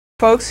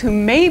Folks who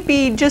may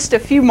be just a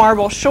few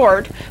marbles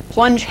short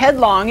plunge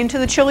headlong into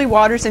the chilly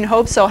waters in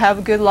hopes they'll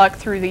have good luck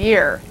through the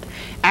year.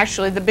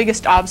 Actually, the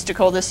biggest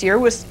obstacle this year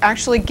was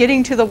actually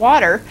getting to the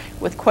water,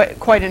 with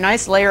quite a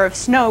nice layer of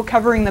snow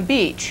covering the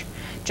beach.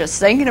 Just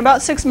think, in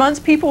about 6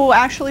 months people will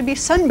actually be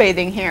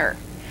sunbathing here.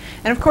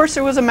 And of course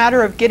there was a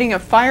matter of getting a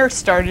fire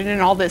started in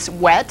all this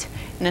wet,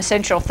 an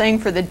essential thing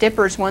for the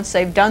dippers once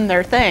they've done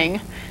their thing.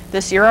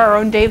 This year our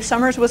own Dave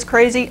Summers was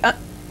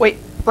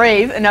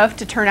brave enough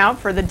to turn out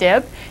for the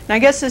dip, and I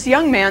guess this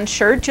young man's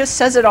shirt just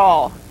says it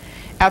all.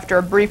 After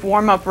a brief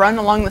warm-up run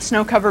along the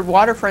snow-covered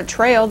waterfront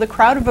trail, the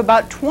crowd of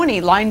about 20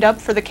 lined up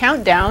for the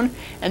countdown,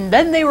 and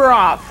then they were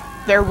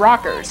off, their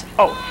rockers,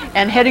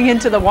 and heading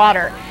into the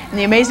water. And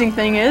the amazing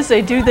thing is,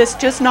 they do this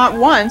just not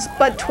once,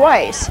 but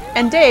twice.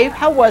 And Dave,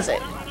 how was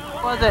it?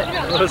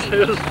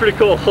 It was pretty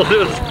cool.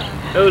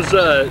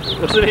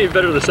 Wasn't any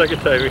better the second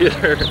time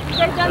either.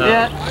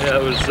 Yeah,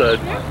 it was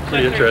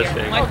pretty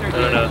interesting. I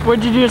don't know. What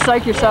did you do to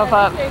psych yourself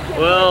up?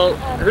 Well,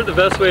 I heard the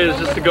best way is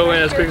just to go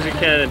in as quick as you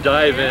can and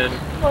dive in,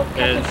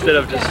 and instead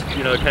of just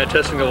kind of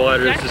testing the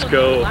waters, just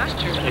go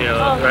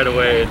right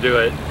away and do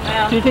it.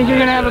 Do you think you're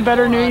going to have a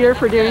better New Year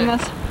for doing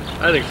this?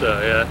 I think so,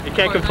 yeah. You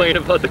can't complain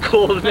about the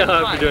cold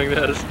now after doing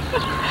this.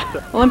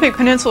 Olympic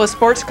Peninsula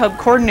Sports Club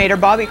coordinator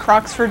Bobby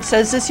Croxford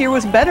says this year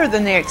was better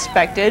than they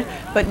expected,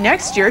 but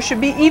next year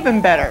should be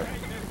even better.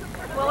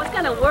 Well, I was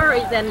kind of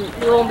worried then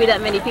there won't be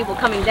that many people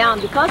coming down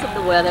because of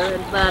the weather,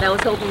 but I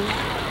was hoping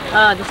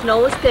the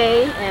snow would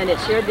stay, and it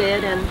sure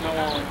did, and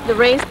the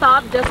rain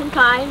stopped just in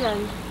time,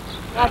 and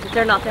it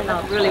turned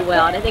out really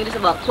well. And I think it's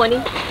about 20.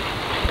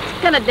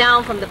 It's kind of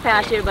down from the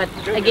past year, but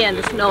again,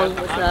 the snow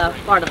was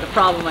part of the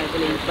problem, I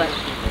believe. But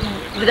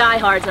the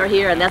diehards are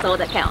here, and that's all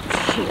that counts.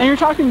 And you're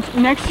talking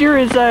next year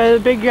is a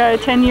big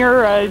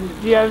 10-year.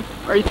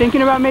 Are you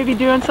thinking about maybe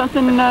doing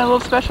something a little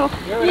special?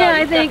 Yeah,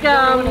 I think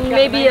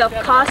maybe a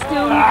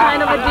costume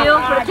kind of a deal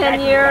for the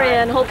 10-year,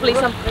 and hopefully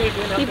some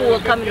people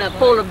will come in a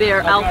polar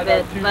bear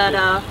outfit. But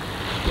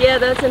yeah,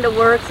 that's in the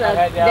works.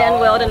 Dan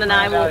Weldon and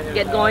I will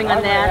get going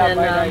on that,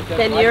 and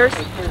 10 years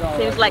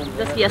seems like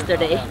just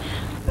yesterday.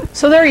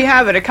 So there you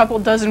have it, a couple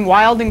dozen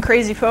wild and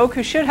crazy folk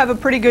who should have a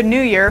pretty good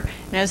New Year.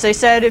 And as they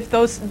said, if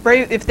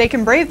they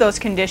can brave those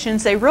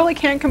conditions, they really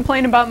can't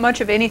complain about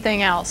much of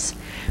anything else.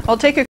 I'll take a